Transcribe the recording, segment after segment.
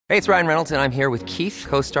Hey, it's Ryan Reynolds, and I'm here with Keith,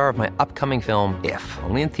 co-star of my upcoming film, If,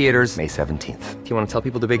 only in theaters May 17th. Do you want to tell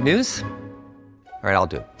people the big news? All right, I'll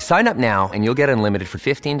do it. Sign up now and you'll get unlimited for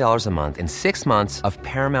 $15 a month and 6 months of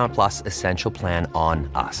Paramount Plus Essential Plan on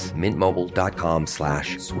us.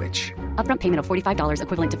 MintMobile.com/switch. Upfront payment of $45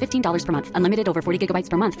 equivalent to $15 per month. Unlimited over 40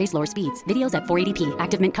 gigabytes per month. Face lower speeds. Videos at 480p.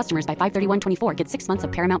 Active Mint customers by 531.24 get 6 months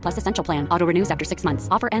of Paramount Plus Essential Plan. Auto renews after 6 months.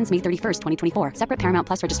 Offer ends May 31st, 2024. Separate Paramount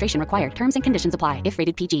Plus registration required. Terms and conditions apply if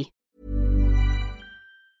rated PG.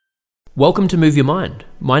 Welcome to Move Your Mind.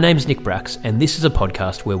 My name's Nick Brax, and this is a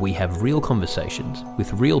podcast where we have real conversations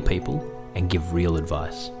with real people and give real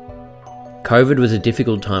advice. COVID was a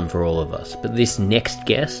difficult time for all of us, but this next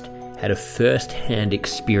guest had a first-hand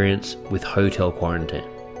experience with hotel quarantine.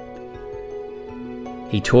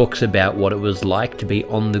 He talks about what it was like to be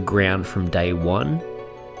on the ground from day one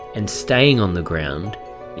and staying on the ground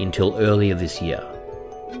until earlier this year.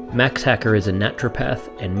 Max Hacker is a naturopath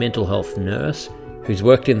and mental health nurse who's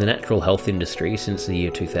worked in the natural health industry since the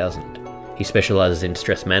year 2000. He specialises in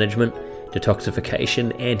stress management,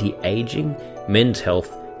 detoxification, anti-aging, men's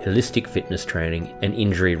health, holistic fitness training, and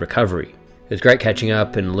injury recovery. It was great catching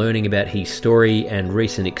up and learning about his story and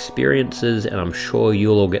recent experiences, and I'm sure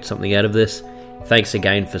you'll all get something out of this. Thanks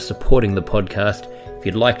again for supporting the podcast. If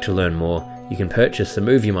you'd like to learn more, you can purchase the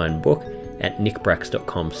Move Your Mind book at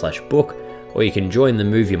nickbrax.com/book, or you can join the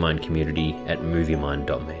Move Your Mind community at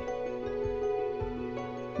moveyourmind.me.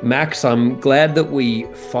 Max, I'm glad that we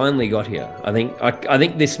finally got here. I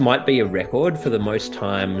think this might be a record for the most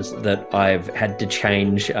times that I've had to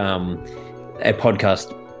change a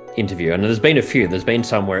podcast interview. And there's been a few. There's been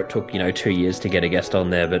some where it took 2 years to get a guest on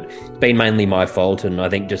there, but it's been mainly my fault. And I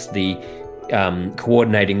think just the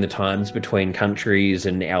coordinating the times between countries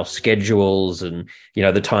and our schedules, and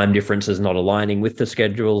the time differences not aligning with the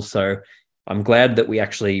schedules. So I'm glad that we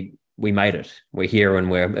made it. We're here and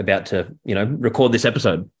we're about to, record this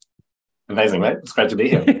episode. Amazing, mate. It's great to be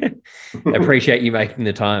here. I appreciate you making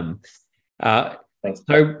the time. Thanks.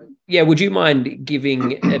 So, would you mind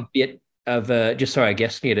giving a bit of just so our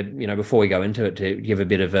guests here to, before we go into it, to give a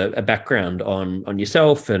bit of a background on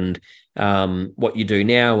yourself and what you do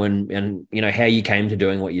now and how you came to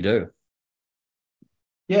doing what you do?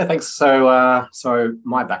 Yeah, thanks. So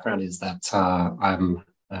my background is that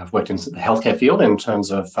I've worked in the healthcare field in terms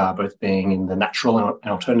of both being in the natural and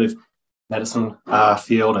alternative medicine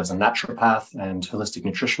field as a naturopath and holistic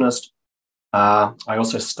nutritionist. I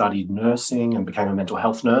also studied nursing and became a mental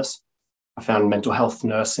health nurse. I found mental health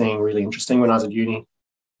nursing really interesting when I was at uni.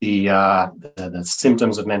 The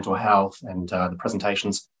symptoms of mental health and the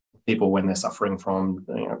presentations of people when they're suffering from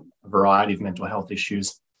a variety of mental health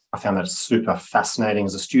issues. I found that super fascinating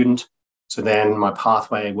as a student. So then my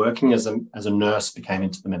pathway working as a nurse became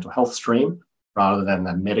into the mental health stream rather than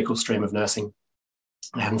the medical stream of nursing.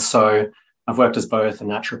 And so I've worked as both a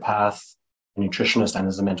naturopath, a nutritionist, and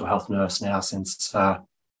as a mental health nurse now since,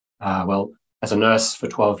 as a nurse for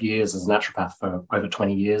 12 years, as a naturopath for over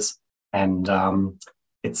 20 years. And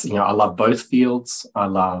it's, I love both fields. I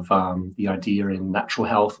love the idea in natural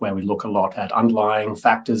health where we look a lot at underlying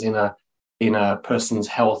factors in a person's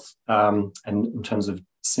health and in terms of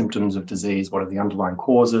symptoms of disease, what are the underlying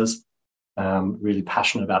causes. Really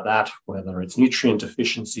passionate about that, whether it's nutrient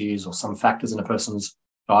deficiencies or some factors in a person's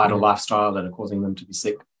diet or lifestyle that are causing them to be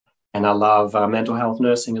sick. And I love mental health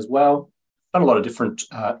nursing as well. I've done a lot of different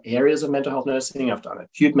areas of mental health nursing. I've done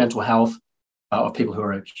acute mental health of people who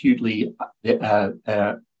are acutely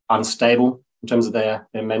unstable in terms of their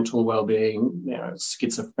mental well-being,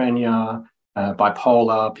 schizophrenia,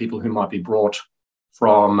 bipolar, people who might be brought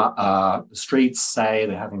from the streets, say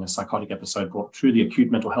they're having a psychotic episode, brought to the acute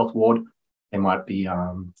mental health ward. They might be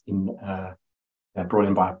brought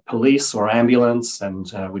in by police or ambulance, and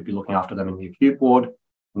we'd be looking after them in the acute ward.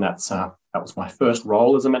 And that was my first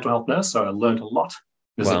role as a mental health nurse, so I learned a lot.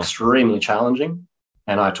 It was extremely challenging,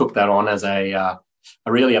 and I took that on as I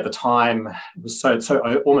really at the time, it was so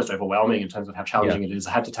almost overwhelming in terms of how challenging it is.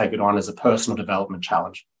 I had to take it on as a personal development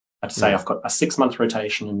challenge. I had to say, I've got a 6-month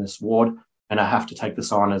rotation in this ward, and I have to take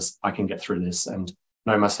this on as I can get through this and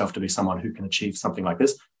know myself to be someone who can achieve something like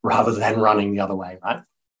this rather than running the other way, right?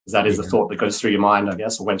 Because that is the thought that goes through your mind, I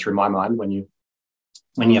guess, or went through my mind when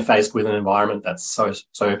you're faced with an environment that's so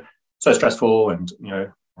stressful and,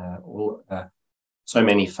 so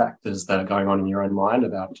many factors that are going on in your own mind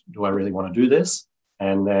about, do I really want to do this?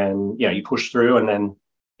 And then, you push through and then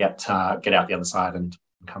get out the other side and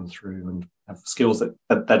come through and have skills that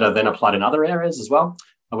are then applied in other areas as well.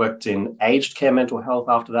 I worked in aged care mental health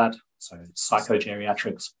after that, so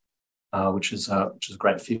psychogeriatrics, which is a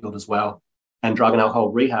great field as well. And drug and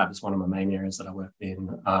alcohol rehab is one of my main areas that I work in.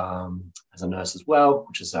 as a nurse as well,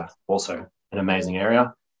 which is also an amazing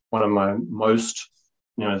area. One of my most,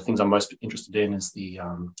 the things I'm most interested in is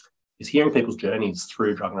is hearing people's journeys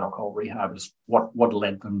through drug and alcohol rehab, is what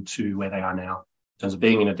led them to where they are now in terms of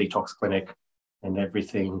being in a detox clinic and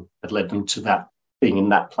everything that led them to that, being in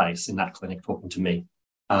that place, in that clinic, talking to me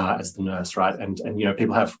as the nurse, right? And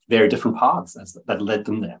people have very different paths that led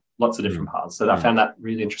them there, lots of different paths. So I found that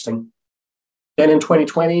really interesting. Then in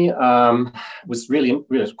 2020 was really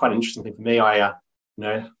quite an interesting thing for me. I,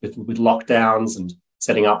 with lockdowns and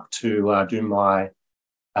setting up to do my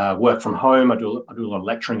work from home, I do a lot of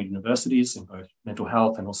lecturing at universities in both mental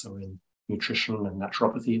health and also in nutrition and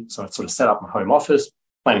naturopathy. So I sort of set up my home office,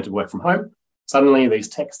 planning to work from home. Suddenly these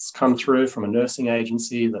texts come through from a nursing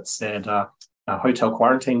agency that said hotel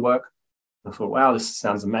quarantine work. I thought, wow, this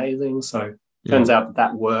sounds amazing. So turns out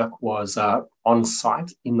that work was on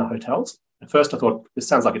site in the hotels. At first I thought, this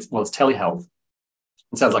sounds like it's telehealth.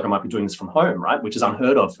 It sounds like I might be doing this from home, right? Which is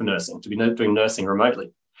unheard of for nursing, to be doing nursing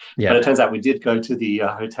remotely. Yeah. But it turns out we did go to the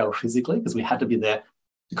hotel physically because we had to be there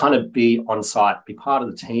to kind of be on site, be part of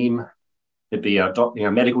the team. There'd be a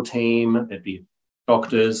medical team, there'd be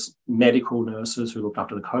doctors, medical nurses who looked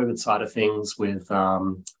after the COVID side of things with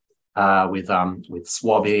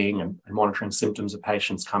swabbing and monitoring symptoms of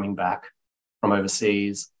patients coming back from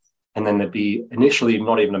overseas. And then there'd be initially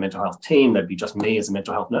not even a mental health team, there'd be just me as a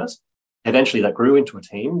mental health nurse. Eventually that grew into a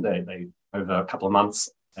team. They over a couple of months,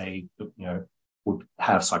 they would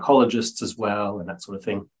have psychologists as well and that sort of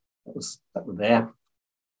thing that were there.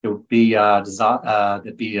 It would be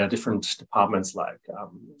there'd be different departments like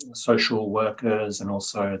social workers, and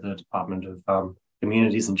also the Department of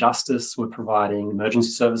Communities and Justice were providing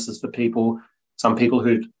emergency services for people. Some people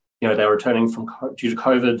who they were returning due to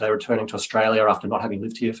COVID, they were returning to Australia after not having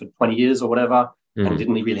lived here for 20 years or whatever, and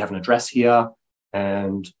didn't really have an address here,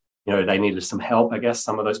 and they needed some help. I guess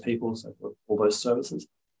some of those people, so all those services.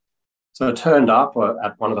 So I turned up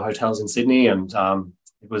at one of the hotels in Sydney, and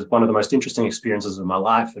it was one of the most interesting experiences of my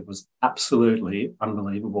life. It was absolutely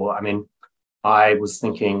unbelievable. I mean, I was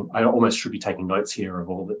thinking I almost should be taking notes here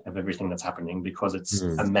of everything that's happening, because it's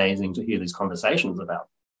amazing to hear these conversations about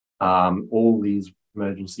all these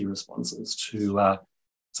emergency responses to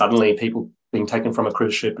suddenly people being taken from a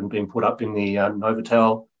cruise ship and being put up in the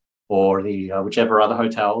Novotel or the whichever other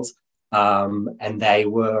hotels, and they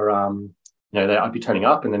were I'd be turning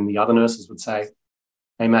up, and then the other nurses would say,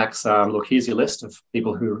 "Hey Max, look, here's your list of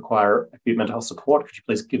people who require acute mental health support. Could you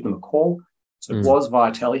please give them a call?" So it was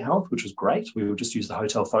via telehealth, which was great. We would just use the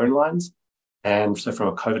hotel phone lines. And so from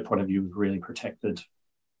a COVID point of view, we were really protected.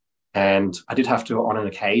 And I did have to, on an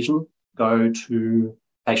occasion, go to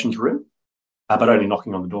a patient's room, but only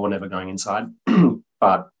knocking on the door, never going inside.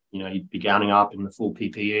 But, you'd be gowning up in the full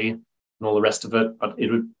PPE and all the rest of it. But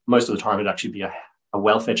most of the time, it'd actually be a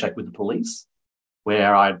welfare check with the police,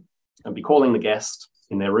 where I'd be calling the guest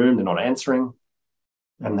in their room, they're not answering.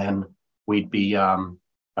 And then we'd be...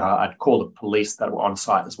 I'd call the police that were on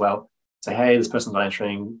site as well, say, "Hey, this person's not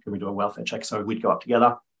answering, can we do a welfare check?" So we'd go up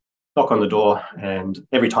together, knock on the door, and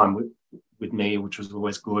every time with me, which was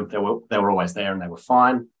always good, they were always there and they were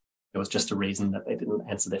fine. There was just a reason that they didn't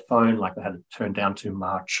answer their phone, like they had to turn down too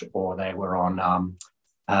much, or they were on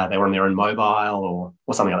their own mobile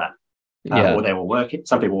or something like that. Or they were working.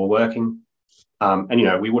 Some people were working.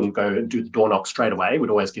 And we wouldn't go and do the door knock straight away. We'd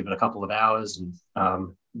always give it a couple of hours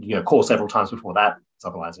and call several times before that.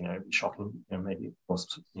 Otherwise, it'd be shocking. Maybe, of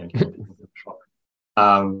course, giving people a shock.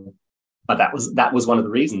 But that was one of the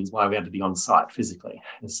reasons why we had to be on site physically,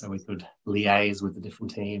 so we could liaise with the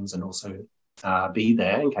different teams and also be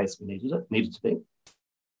there in case we needed to be.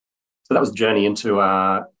 So that was the journey into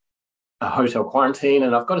a hotel quarantine.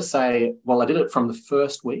 And I've got to say, I did it from the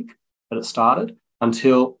first week that it started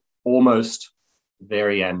until almost the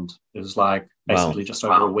very end. It was like basically just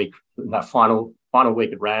over a week. That final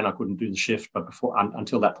week it ran, I couldn't do the shift, but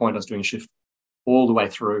until that point I was doing a shift all the way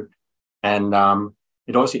through. And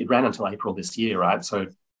it ran until April this year, right? So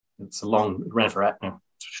it ran for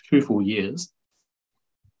 2 full years.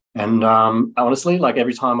 And honestly, like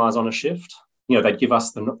every time I was on a shift, they'd give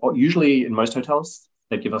us usually in most hotels,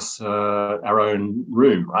 they'd give us our own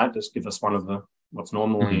room, right? Just give us one of what's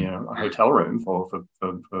normally a hotel room for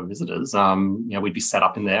visitors. We'd be set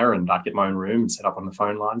up in there, and I'd get my own room and set up on the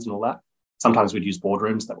phone lines and all that. Sometimes we'd use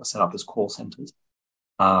boardrooms that were set up as call centres.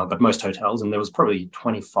 But most hotels, and there was probably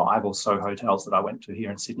 25 or so hotels that I went to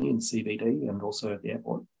here in Sydney in CBD and also at the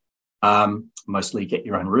airport, mostly get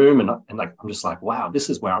your own room. And I'm just like, wow, this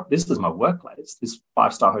is my workplace. This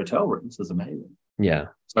 5-star hotel room, this is amazing. Yeah.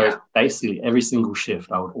 So basically every single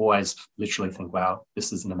shift, I would always literally think, wow,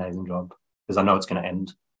 this is an amazing job, because I know it's going to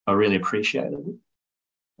end. I really appreciated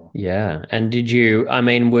it. Yeah. And did you,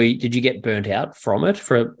 did you get burnt out from it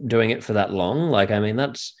for doing it for that long? Like, I mean,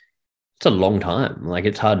 it's a long time. Like,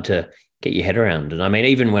 it's hard to get your head around. And I mean,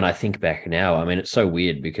 even when I think back now, I mean, it's so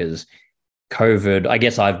weird because COVID, I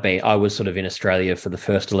guess I was sort of in Australia for the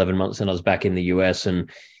first 11 months and I was back in the US, and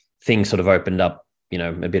things sort of opened up,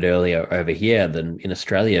 a bit earlier over here than in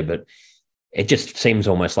Australia. But it just seems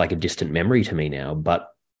almost like a distant memory to me now. But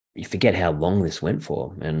you forget how long this went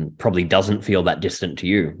for, and probably doesn't feel that distant to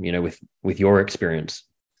you, with your experience.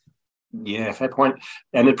 Yeah, fair point.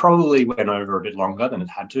 And it probably went over a bit longer than it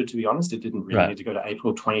had to be honest. It didn't really need to go to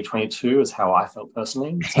April 2022 is how I felt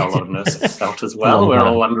personally. It's how a lot of nurses felt as well. We're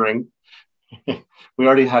all wondering. We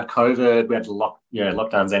already had COVID. We had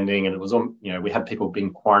lockdowns ending, and it was we had people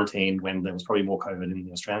being quarantined when there was probably more COVID in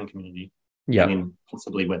the Australian community. Yeah. I mean,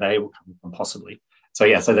 possibly where they were coming from, possibly. So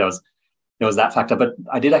there was that factor. But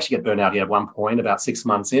I did actually get burnt out at one point, about 6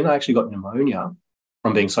 months in. I actually got pneumonia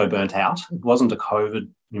from being so burnt out. It wasn't a COVID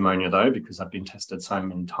pneumonia though, because I've been tested so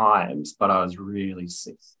many times, but I was really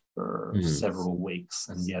sick for several weeks.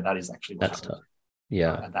 And that is actually what happened. Tough.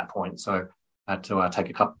 Yeah. At that point. So I had to take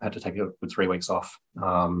a good 3 weeks off.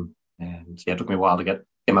 And it took me a while to get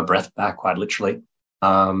my breath back, quite literally.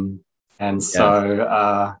 That's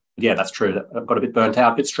true. I've got a bit burnt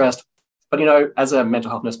out, a bit stressed. But, as a mental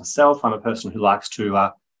health nurse myself, I'm a person who likes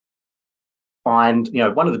to find,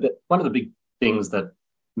 one of the big things that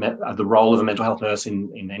the role of a mental health nurse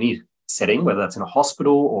in any setting, whether that's in a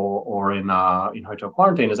hospital or in hotel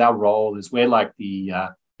quarantine, is our role is we're like the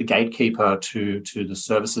gatekeeper to the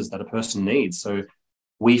services that a person needs. So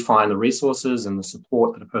we find the resources and the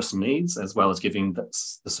support that a person needs, as well as giving the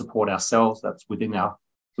support ourselves that's within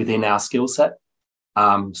our skill set.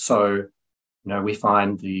 We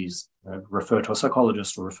find these, refer to a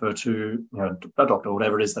psychologist or refer to a doctor or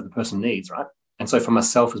whatever it is that the person needs, right? And so for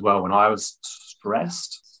myself as well, when I was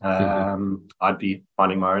stressed, I'd be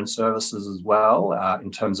finding my own services as well,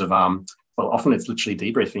 in terms of, often it's literally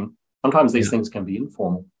debriefing. Sometimes these things can be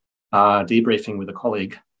informal. Debriefing with a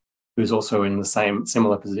colleague who's also in the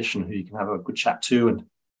similar position, who you can have a good chat to and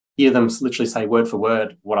hear them literally say word for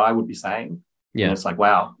word what I would be saying. Yeah. And it's like,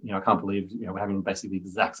 wow, I can't believe, we're having basically the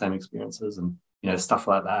exact same experiences and, stuff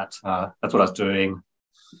like that. That's what I was doing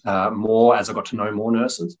more as I got to know more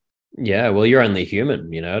nurses. Yeah, well, you're only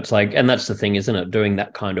human, it's like, and that's the thing, isn't it? Doing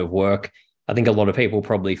that kind of work, I think a lot of people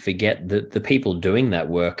probably forget that the people doing that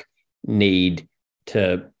work need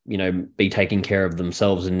to, be taking care of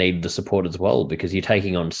themselves and need the support as well, because you're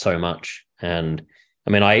taking on so much. And I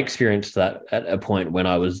mean, I experienced that at a point when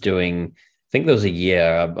I was doing, I think there was a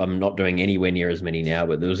year, I'm not doing anywhere near as many now,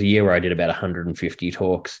 but there was a year where I did about 150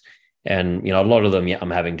 talks. And, a lot of them, I'm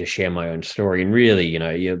having to share my own story. And really,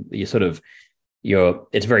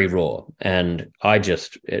 it's very raw. And I got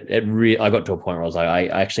to a point where I was like, I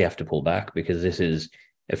actually have to pull back, because this is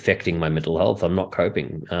affecting my mental health. I'm not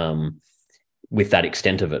coping with that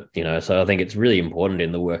extent of it, So I think it's really important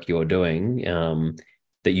in the work you're doing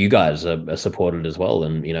that you guys are supported as well.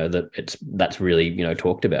 And, that's really,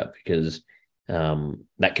 talked about, because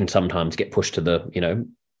that can sometimes get pushed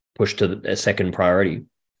to a second priority.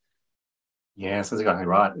 Yes, that's exactly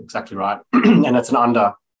right. And it's an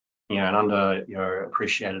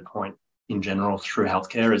appreciated point in general through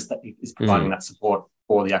healthcare is providing that support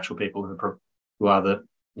for the actual people who are the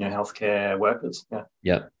healthcare workers.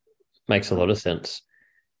 Yeah, makes a lot of sense.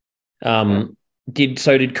 Did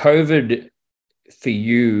COVID for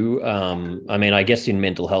you? I guess in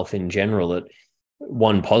mental health in general,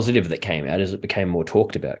 one positive that came out is it became more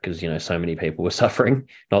talked about, because so many people were suffering.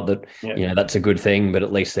 Not that that's a good thing, but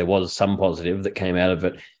at least there was some positive that came out of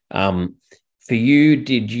it. For you,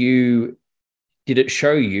 did it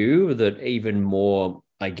show you that even more,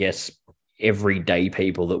 I guess, everyday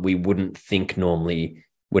people that we wouldn't think normally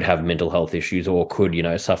would have mental health issues or could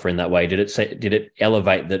suffer in that way? Did it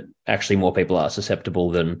elevate that actually more people are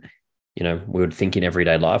susceptible than we would think in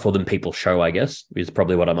everyday life, or than people show, I guess, is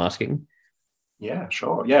probably what I'm asking. Yeah,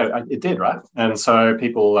 sure. Yeah, it did, right? And so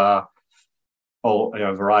people, a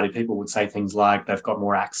variety of people would say things like they've got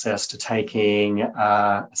more access to taking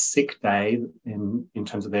a sick day in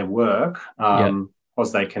terms of their work,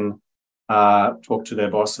 because they can talk to their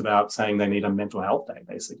boss about saying they need a mental health day,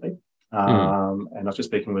 basically. And I was just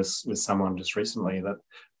speaking with someone just recently that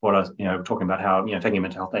talking about how taking a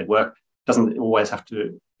mental health day at work doesn't always have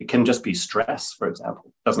to. It can just be stress, for example.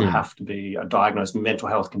 It doesn't have to be a diagnosed mental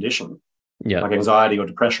health condition. Yeah, like anxiety or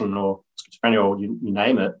depression or schizophrenia or you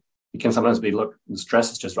name it. It can sometimes be, look, the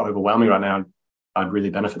stress is just overwhelming right now. I'd really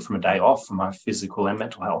benefit from a day off for my physical and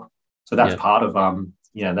mental health. So that's part of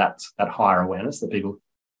that higher awareness that people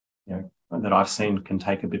that I've seen can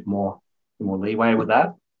take a bit more leeway with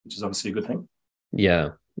that. which is obviously a good thing. Yeah,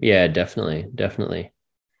 definitely.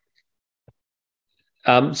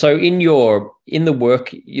 So in the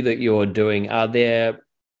work that you're doing, are there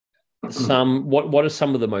what are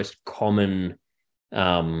some of the most common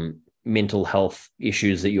mental health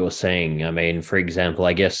issues that you're seeing? I mean, for example,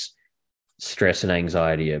 I guess stress and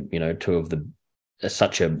anxiety are, are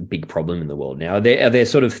such a big problem in the world now. Are there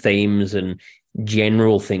sort of themes and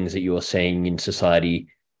general things that you're seeing in society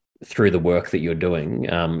through the work that you're doing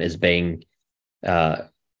as being an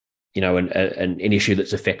issue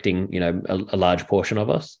that's affecting, a large portion of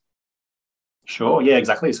us? Sure. Yeah,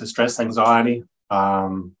 exactly. So stress, anxiety,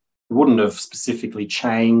 it wouldn't have specifically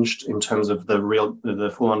changed in terms of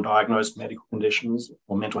the full-on diagnosed medical conditions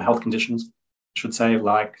or mental health conditions, I should say,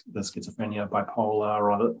 like the schizophrenia, bipolar,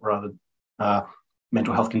 or other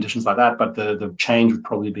mental health conditions like that. But the change would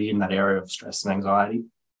probably be in that area of stress and anxiety,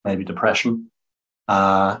 maybe depression,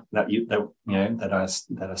 that I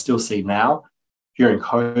still see now. During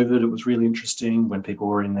COVID, it was really interesting when people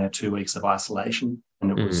were in their 2 weeks of isolation,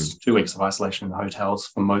 and it was 2 weeks of isolation in the hotels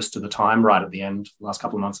for most of the time. Right at the end, the last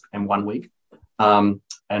couple of months became 1 week, and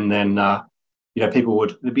then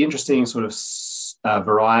it'd be interesting sort of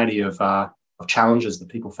variety of challenges that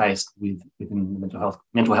people faced within the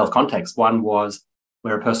mental health context. One was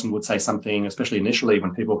where a person would say something, especially initially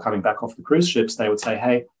when people were coming back off the cruise ships, they would say,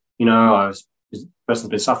 "Hey, this person's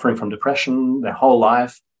been suffering from depression their whole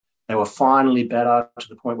life. They were finally better to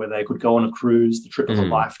the point where they could go on a cruise, the trip of a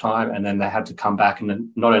lifetime, and then they had to come back, and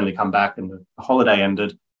then not only come back and the holiday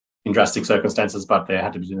ended in drastic circumstances, but they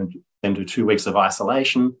had to then do 2 weeks of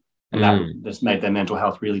isolation, and that just made their mental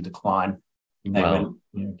health really decline. And they went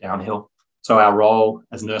downhill. So our role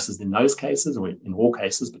as nurses in those cases, or in all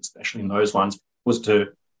cases, but especially in those ones, was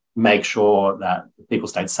to make sure that people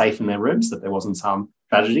stayed safe in their rooms, that there wasn't some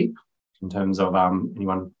tragedy in terms of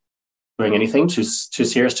anyone doing anything too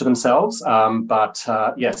serious to themselves. So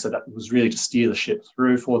that was really to steer the ship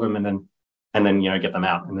through for them, and then get them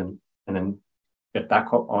out, and then get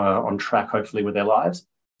back on track, hopefully, with their lives.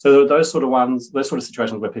 So those sort of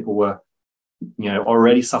situations where people were,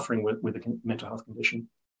 already suffering with a mental health condition.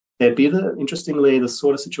 There'd be interestingly the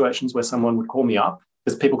sort of situations where someone would call me up,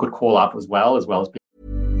 because people could call up as well as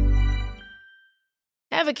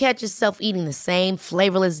Ever catch yourself eating the same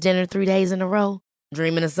flavorless dinner 3 days in a row?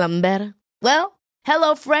 Dreaming of something better? Well,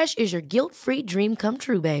 HelloFresh is your guilt-free dream come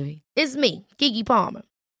true, baby. It's me, Keke Palmer.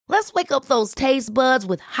 Let's wake up those taste buds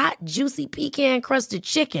with hot, juicy pecan-crusted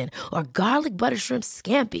chicken or garlic butter shrimp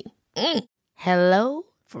scampi. Hello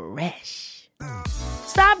Fresh.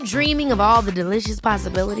 Stop dreaming of all the delicious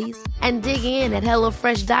possibilities and dig in at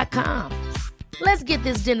HelloFresh.com. Let's get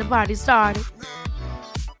this dinner party started.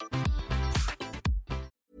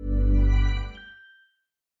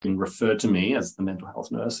 Been referred to me as the mental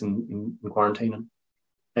health nurse in quarantine, and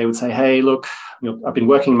they would say, "Hey, look, I've been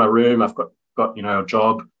working in my room. I've got a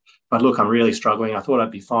job, but look, I'm really struggling. I thought I'd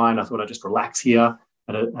be fine. I thought I'd just relax here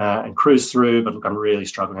and cruise through, but look, I'm really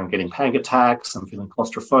struggling. I'm getting panic attacks. I'm feeling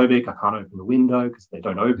claustrophobic. I can't open the window because they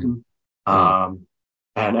don't open, and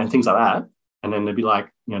things like that." And then they'd be like,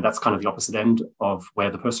 that's kind of the opposite end of where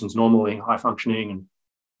the person's normally high functioning and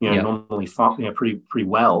normally pretty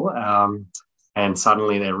well. And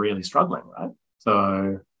suddenly they're really struggling, right?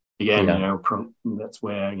 So again, that's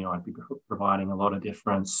where I'd be providing a lot of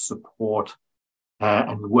different support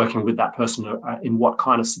and working with that person in what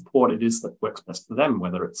kind of support it is that works best for them,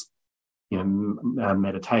 whether it's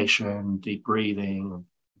meditation, deep breathing,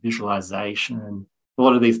 visualization. A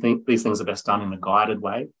lot of these things are best done in a guided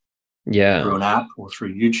way. Yeah. Through an app or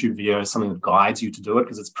through YouTube videos, something that guides you to do it,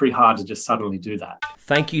 because it's pretty hard to just suddenly do that.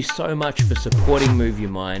 Thank you so much for supporting Move Your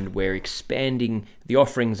Mind. We're expanding the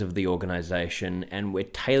offerings of the organisation, and we're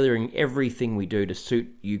tailoring everything we do to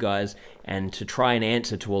suit you guys and to try and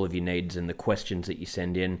answer to all of your needs and the questions that you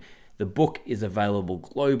send in. The book is available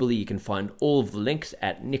globally. You can find all of the links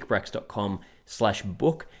at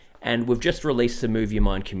nickbracks.com/book. And we've just released the Move Your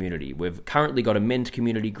Mind community. We've currently got a men's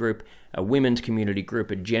community group, a women's community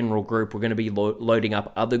group, a general group. We're going to be loading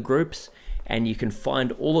up other groups, and you can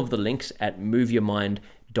find all of the links at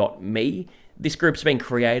moveyourmind.me. This group's been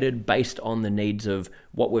created based on the needs of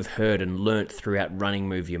what we've heard and learnt throughout running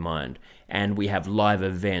Move Your Mind. And we have live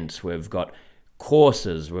events, we've got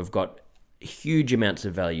courses, we've got huge amounts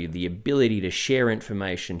of value, the ability to share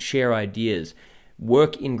information, share ideas,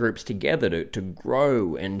 work in groups together to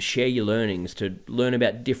grow and share your learnings, to learn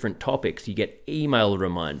about different topics. You get email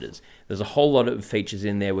reminders. There's a whole lot of features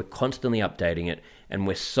in there. We're constantly updating it, and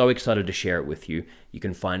we're so excited to share it with you. You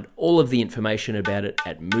can find all of the information about it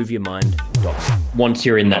at moveyourmind.com once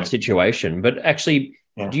you're in that situation. But actually,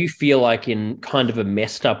 do you feel like in kind of a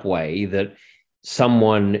messed up way that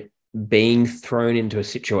someone being thrown into a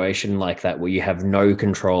situation like that where you have no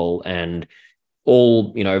control and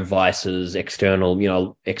all, vices,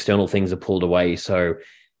 external things are pulled away. So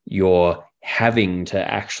you're having to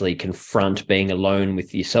actually confront being alone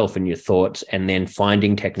with yourself and your thoughts and then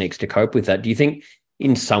finding techniques to cope with that. Do you think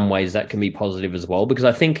in some ways that can be positive as well? Because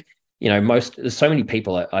I think, there's so many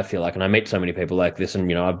people I feel like, and I meet so many people like this,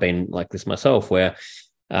 and, I've been like this myself where,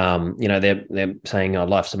 they're saying, oh,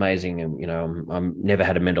 life's amazing. And, I'm never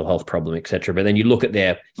had a mental health problem, etc. But then you look at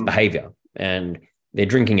their behavior and they're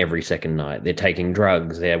drinking every second night. They're taking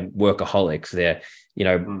drugs. They're workaholics. They're,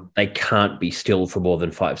 they can't be still for more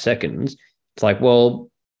than 5 seconds. It's like, well,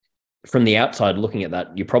 from the outside looking at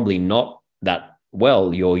that, you're probably not that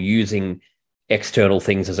well. You're using external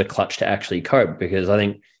things as a clutch to actually cope, because I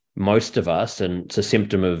think most of us, and it's a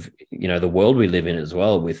symptom of, the world we live in as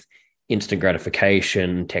well, with instant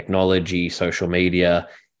gratification, technology, social media,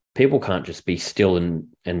 people can't just be still and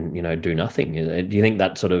do nothing. Do you think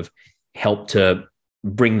that sort of helped to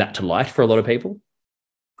bring that to light for a lot of people?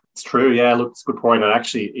 It's true. Yeah, look, it's a good point. And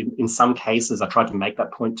actually, in some cases, I tried to make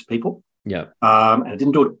that point to people. Yeah. And I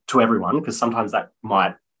didn't do it to everyone, because sometimes that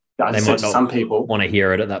might, some people want to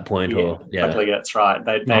hear it at that point. Totally, that's right.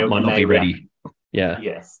 They might not be ready. Yeah.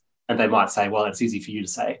 Yes. And they might say, well, it's easy for you to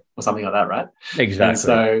say, or something like that, right?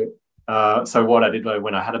 Exactly. And so what I did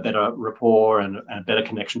when I had a better rapport and a better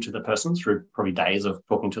connection to the person through probably days of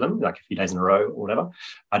talking to them, like a few days in a row or whatever,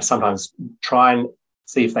 I'd sometimes try and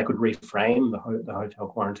see if they could reframe the hotel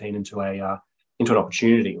quarantine into an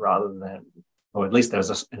opportunity, rather than, or at least there's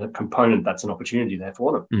a component that's an opportunity there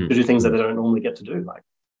for them to do things that they don't normally get to do, like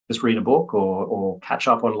just read a book or catch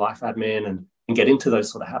up on life admin and get into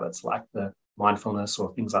those sort of habits like the mindfulness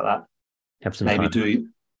or things like that. Have some maybe time. do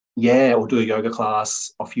a yoga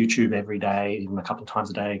class off YouTube every day, even a couple of times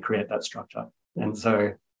a day, create that structure. And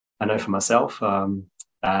so I know for myself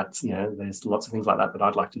that there's lots of things like that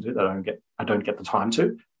I'd like to do that I don't get the time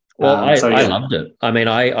to. Well, I loved it. I mean,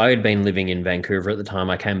 I had been living in Vancouver at the time.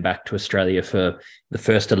 I came back to Australia for the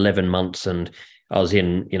first 11 months, and I was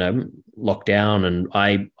in lockdown, and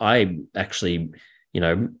I actually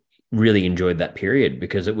really enjoyed that period,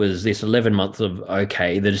 because it was this 11 months of,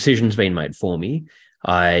 okay, the decision's been made for me.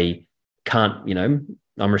 I can't,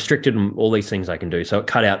 I'm restricted in all these things I can do. So it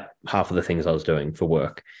cut out half of the things I was doing for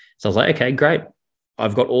work. So I was like, okay, great.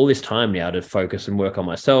 I've got all this time now to focus and work on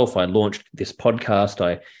myself. I launched this podcast.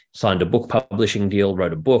 I signed a book publishing deal,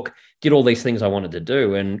 wrote a book, did all these things I wanted to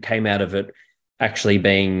do, and came out of it actually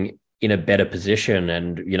being in a better position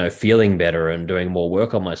and, feeling better and doing more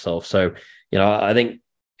work on myself. So, I think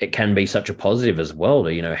it can be such a positive as well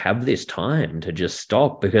to, have this time to just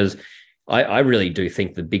stop, because I really do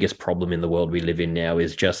think the biggest problem in the world we live in now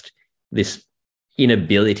is just this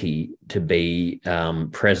inability to be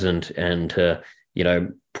present and to,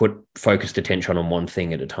 put focused attention on one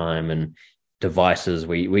thing at a time. And devices,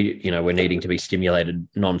 we're needing to be stimulated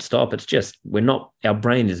nonstop. It's just, our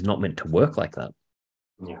brain is not meant to work like that.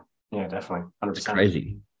 Yeah, definitely. 100%. It's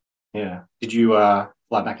crazy. Yeah. Did you fly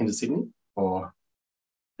back into Sydney or?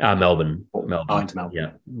 Melbourne. Into Melbourne.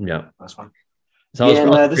 Yeah. Nice one. So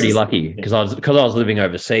I was pretty lucky, because I was living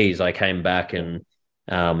overseas. I came back and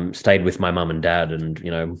stayed with my mum and dad, and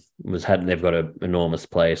they've got an enormous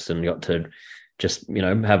place, and got to just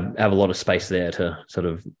have a lot of space there to sort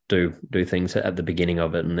of do things at the beginning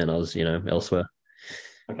of it, and then I was elsewhere.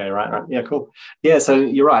 Okay, right. Yeah, cool. Yeah, so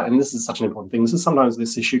you're right, and this is such an important thing. Sometimes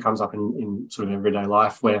this issue comes up in sort of everyday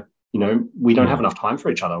life where we don't have enough time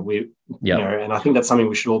for each other. And I think that's something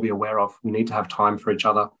we should all be aware of. We need to have time for each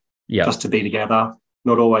other, just to be together,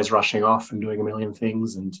 not always rushing off and doing a million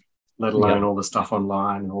things, and let alone all the stuff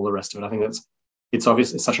online and all the rest of it. I think it's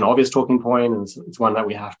obvious. It's such an obvious talking point, and it's one that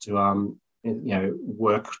we have to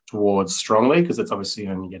work towards strongly, because it's obviously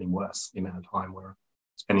only getting worse, the amount of time we're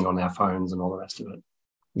spending on our phones and all the rest of it.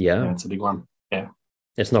 Yeah, it's a big one. Yeah.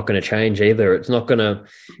 It's not going to change either. It's not going to,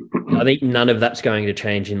 I think none of that's going to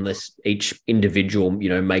change unless each individual,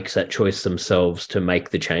 makes that choice themselves to make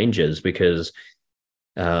the changes, because,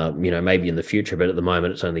 maybe in the future, but at the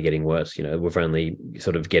moment it's only getting worse. We're only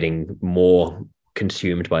sort of getting more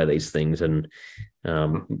consumed by these things, and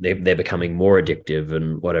they're becoming more addictive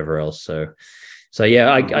and whatever else. So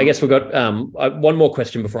yeah, I guess we've got one more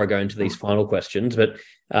question before I go into these final questions. But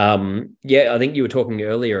I think you were talking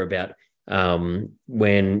earlier about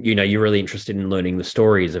when you're really interested in learning the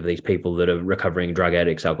stories of these people that are recovering drug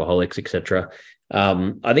addicts, alcoholics, etc.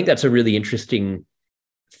 I think that's a really interesting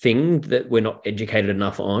thing that we're not educated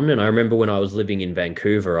enough on. And I remember when I was living in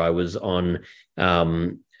Vancouver, I was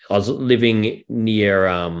living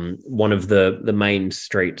near one of the main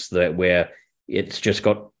streets where it's just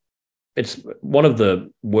got it's one of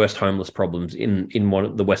the worst homeless problems in one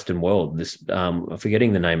of the Western world. This I'm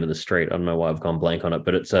forgetting the name of the street. I don't know why I've gone blank on it,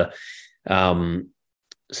 but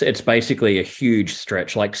it's basically a huge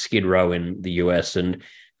stretch like Skid Row in the US, and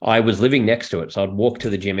I was living next to it, so I'd walk to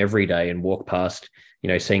the gym every day and walk past,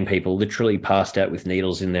 seeing people literally passed out with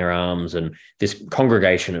needles in their arms, and this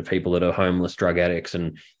congregation of people that are homeless drug addicts,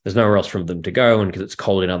 and there's nowhere else for them to go, and because it's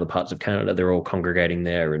cold in other parts of Canada, they're all congregating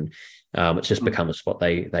there, and it's just become a spot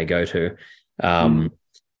they go to.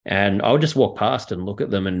 And I would just walk past and look at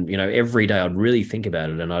them, and every day I'd really think about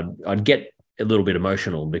it, and I'd get a little bit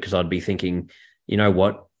emotional because I'd be thinking, you know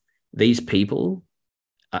what, these people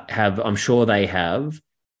I'm sure they have,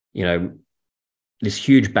 this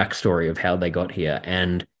huge backstory of how they got here.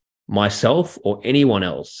 And myself or anyone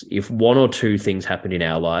else, if one or two things happened in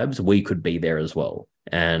our lives, we could be there as well.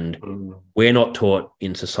 And we're not taught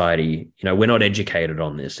in society, we're not educated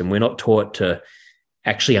on this, and we're not taught to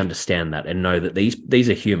actually understand that and know that these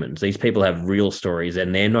are humans. These people have real stories,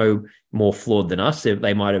 and they're no more flawed than us.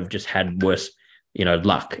 They might have just had worse,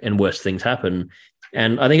 luck, and worse things happen.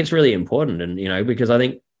 And I think it's really important. And, because I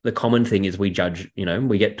think the common thing is we judge,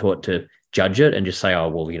 we get taught to judge it and just say, oh,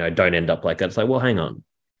 well, don't end up like that. It's like, well, hang on.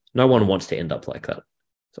 No one wants to end up like that.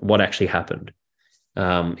 So what actually happened?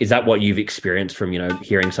 Is that what you've experienced from,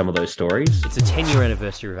 hearing some of those stories? It's a 10-year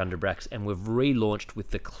anniversary of Underbrax, and we've relaunched with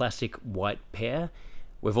the classic white pair.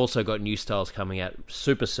 We've also got new styles coming out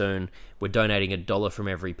super soon. We're donating $1 from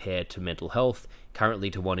every pair to mental health, currently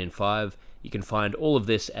to 1 in 5. You can find all of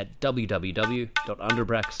this at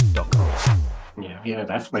www.underbrax.com. Yeah,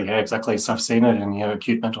 definitely. Yeah, exactly. So I've seen it in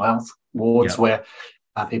acute mental health wards where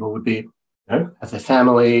people would be, have their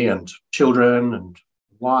family and children and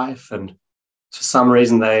wife, and for some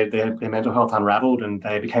reason their mental health unraveled and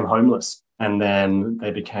they became homeless, and then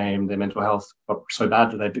their mental health got so bad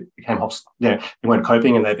that they became they weren't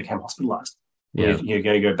coping and they became hospitalized. Yeah, you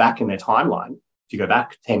go back in their timeline. If you go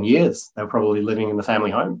back 10 years, they were probably living in the family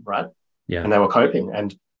home, right? Yeah, and they were coping.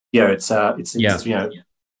 And it's a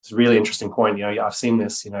really interesting point. I've seen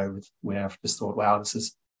this, where I've just thought, wow, this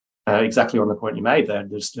is exactly on the point you made. They're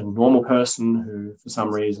just a normal person who, for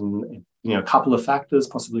some reason, a couple of factors,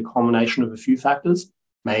 possibly a combination of a few factors,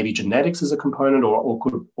 maybe genetics is a component, or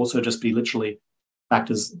could also just be literally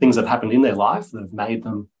factors, things that have happened in their life that have made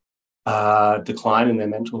them decline in their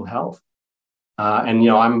mental health. And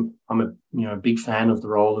I'm a big fan of the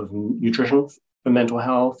role of nutrition for mental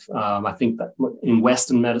health. I think that in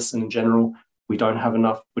Western medicine in general, we don't have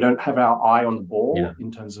our eye on the ball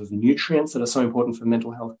in terms of nutrients that are so important for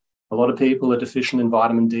mental health. A lot of people are deficient in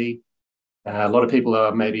vitamin D. A lot of people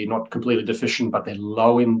are maybe not completely deficient, but they're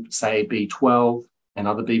low in, say, B12 and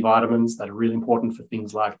other B vitamins that are really important for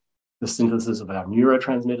things like the synthesis of our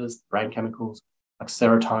neurotransmitters, brain chemicals like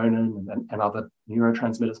serotonin and other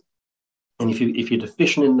neurotransmitters. And if you're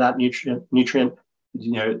deficient in that nutrient,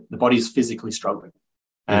 the body's physically struggling,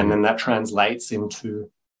 and then that translates into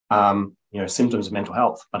symptoms of mental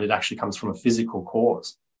health. But it actually comes from a physical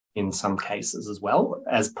cause in some cases as well,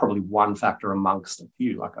 as probably one factor amongst a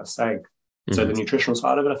few, like I was saying. Mm-hmm. So the nutritional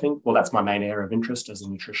side of it, I think, well, that's my main area of interest as a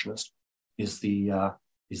nutritionist, is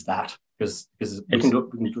that because we can do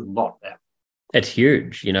a lot there. It's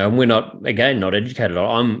huge, and we're not educated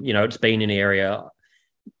on. It's been an area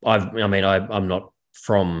I'm not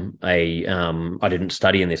from I didn't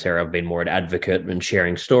study in this area. I've been more an advocate and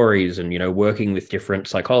sharing stories and, working with different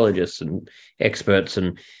psychologists and experts.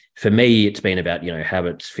 And for me, it's been about,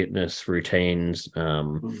 habits, fitness, routines,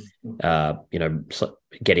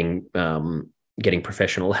 getting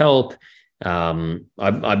professional help. I'm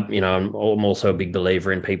also a big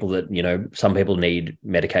believer in people that, some people need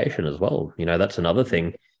medication as well. That's another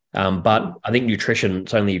thing. But I think nutrition,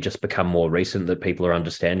 it's only just become more recent that people are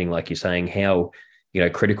understanding, like you're saying, how,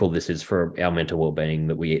 critical this is for our mental well-being,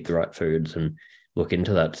 that we eat the right foods and look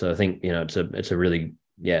into that. So I think, it's a really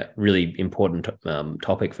important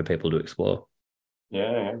topic for people to explore.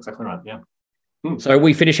 Yeah, exactly right. Yeah. So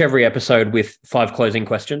we finish every episode with 5 closing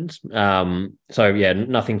questions.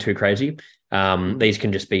 Nothing too crazy. These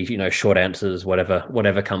can just be, short answers,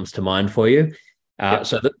 whatever comes to mind for you.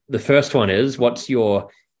 So the first one is, what's your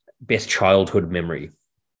best childhood memory?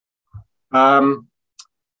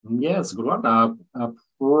 It's a good one.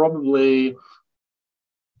 Probably,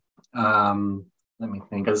 let me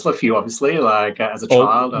think. There's a few, obviously, like as a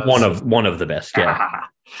child. One of the best, yeah.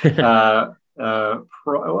 Being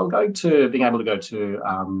able to go to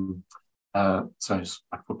like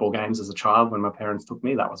football games as a child when my parents took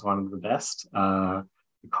me, that was one of the best,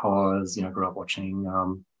 because, I grew up watching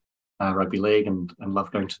rugby league and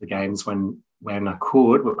loved going to the games when I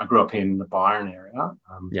could. I grew up in the Byron area,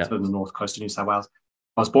 so in the north coast of New South Wales.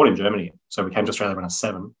 I was born in Germany, so we came to Australia when I was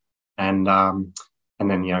 7, and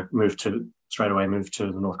then moved to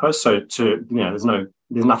the North Coast. So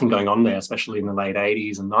there's nothing going on there, especially in the late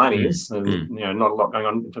 80s and 90s, and not a lot going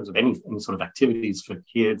on in terms of any sort of activities for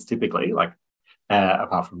kids typically, like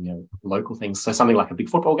apart from local things. So something like a big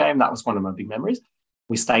football game, that was one of my big memories.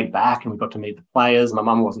 We stayed back and we got to meet the players. My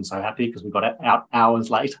mum wasn't so happy because we got out hours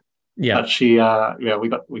late. Yeah, but she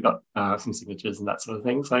we got some signatures and that sort of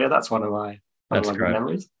thing. So yeah, that's one of my good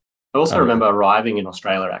memories. I also remember arriving in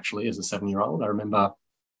Australia actually as a 7-year-old. I remember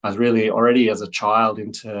I was really already as a child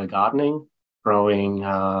into gardening, growing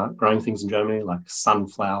things in Germany like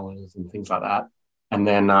sunflowers and things like that. And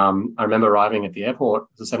then I remember arriving at the airport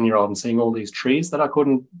as a 7-year-old and seeing all these trees that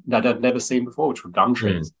I'd never seen before, which were gum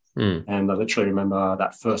trees. And I literally remember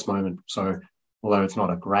that first moment. So although it's not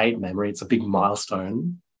a great memory, it's a big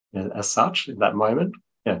milestone as such in that moment.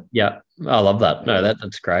 Yeah, I love that. No,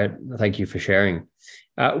 that's great. Thank you for sharing.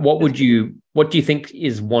 What do you think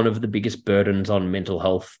is one of the biggest burdens on mental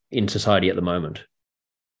health in society at the moment?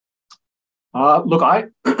 Look,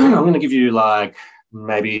 I'm going to give you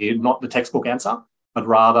maybe not the textbook answer, but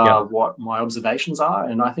rather what my observations are.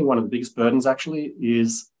 And I think one of the biggest burdens actually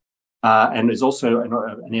is, and is also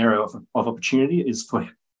an area of opportunity, is for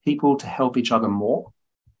people to help each other more.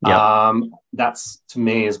 That's, to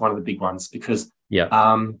me, is one of the big ones, because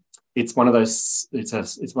it's one of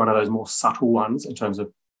those more subtle ones in terms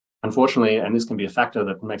of, unfortunately, and this can be a factor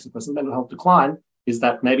that makes a person's mental health decline, is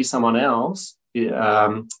that maybe someone else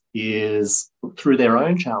is, through their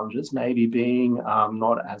own challenges, maybe being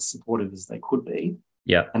not as supportive as they could be.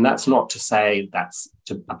 Yeah. And that's not to say that's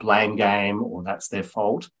a blame game or that's their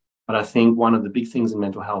fault. But I think one of the big things in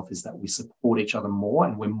mental health is that we support each other more,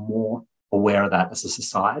 and we're more aware of that as a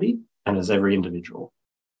society and as every individual.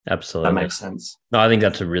 Absolutely. That makes sense. No, I think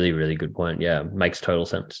that's a really, really good point. Yeah, makes total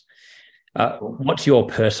sense. What's your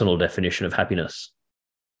personal definition of happiness?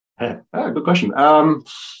 Good question.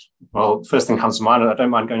 Well, first thing comes to mind, I don't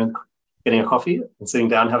mind getting a coffee and sitting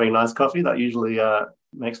down having a nice coffee. That usually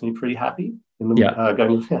makes me pretty happy.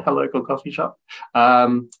 Going to a local coffee shop.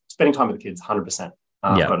 Spending time with the kids, 100%.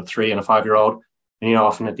 I've got a 3 and a 5-year-old. And,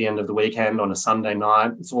 often at the end of the weekend on a Sunday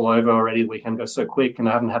night, it's all over already. The weekend goes so quick and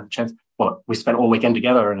I haven't had the chance. Well, we spent all weekend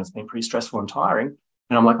together and it's been pretty stressful and tiring.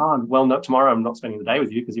 And I'm like, no, tomorrow I'm not spending the day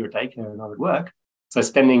with you because you're at daycare and I'm at work. So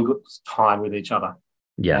spending good time with each other.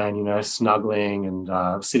 Yeah. And, snuggling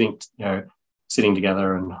and sitting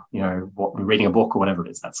together and, reading a book or whatever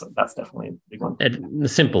it is. That's definitely a big one. The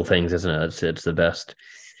simple things, isn't it? It's the best.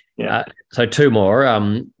 Yeah. So 2 more.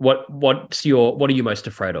 What are you most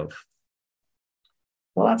afraid of?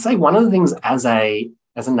 Well, I'd say one of the things as a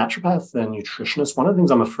naturopath and nutritionist, one of the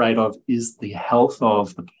things I'm afraid of is the health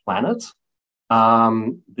of the planet,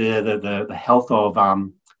 the health of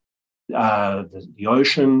the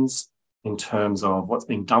oceans in terms of what's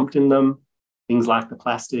being dumped in them, things like the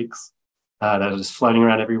plastics that are just floating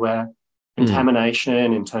around everywhere,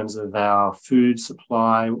 contamination in terms of our food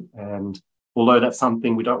supply. And although that's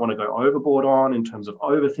something we don't want to go overboard on in terms of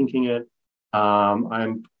overthinking it,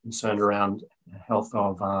 I'm concerned around the health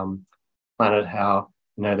of planet, how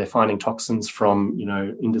they're finding toxins from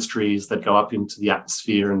industries that go up into the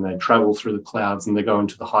atmosphere and they travel through the clouds and they go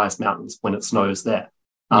into the highest mountains when it snows there.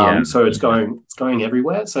 So it's going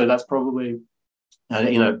everywhere. So that's probably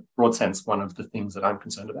in a broad sense one of the things that I'm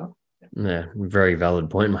concerned about. Yeah, very valid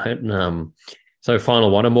point, mate. So final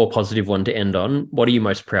one, a more positive one to end on. What are you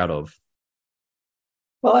most proud of?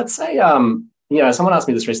 Well, I'd say someone asked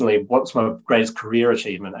me this recently, what's my greatest career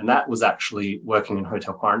achievement? And that was actually working in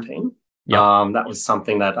hotel quarantine. That was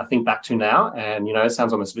something that I think back to now, and it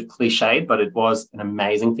sounds almost a bit cliched, but it was an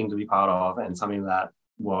amazing thing to be part of, and something that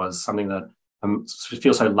I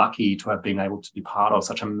feel so lucky to have been able to be part of,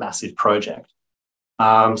 such a massive project.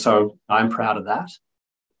 So I'm proud of that,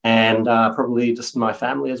 and probably just my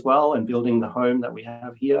family as well, and building the home that we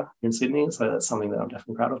have here in Sydney. So that's something that I'm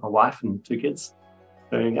definitely proud of. My wife and 2 kids.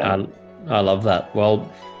 I love that.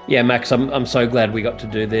 Well, yeah, Max, I'm so glad we got to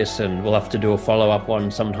do this, and we'll have to do a follow-up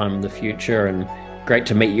one sometime in the future, and great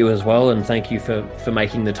to meet you as well, and thank you for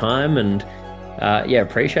making the time, and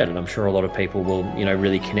appreciate it. I'm sure a lot of people will,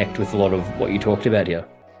 really connect with a lot of what you talked about here.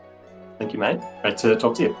 Thank you, mate. Great to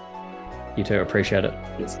talk to you. You too. Appreciate it.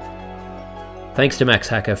 Yes. Thanks to Max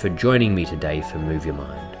Hacker for joining me today for Move Your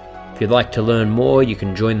Mind. If you'd like to learn more, you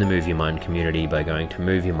can join the Move Your Mind community by going to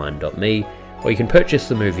moveyourmind.me, or you can purchase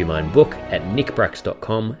the Move Your Mind book at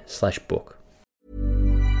nickbracks.com/book.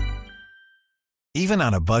 Even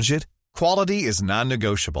on a budget, quality is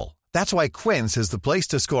non-negotiable. That's why Quince is the place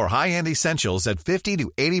to score high-end essentials at 50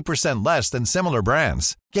 to 80% less than similar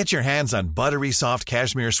brands. Get your hands on buttery soft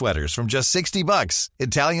cashmere sweaters from just $60,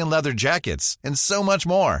 Italian leather jackets, and so much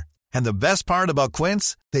more. And the best part about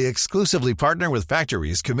Quince, they exclusively partner with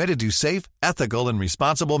factories committed to safe, ethical, and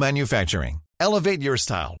responsible manufacturing. Elevate your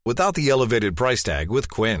style without the elevated price tag with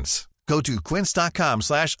Quince. Go to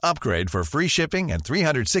quince.com/upgrade for free shipping and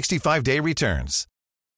 365-day returns.